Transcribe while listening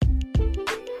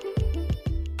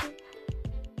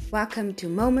Welcome to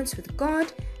Moments with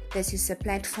God. This is a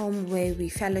platform where we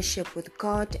fellowship with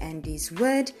God and His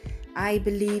Word. I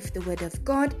believe the Word of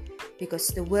God because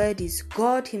the Word is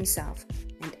God Himself,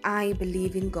 and I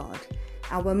believe in God.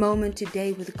 Our moment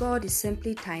today with God is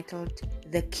simply titled,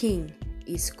 The King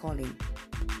is Calling.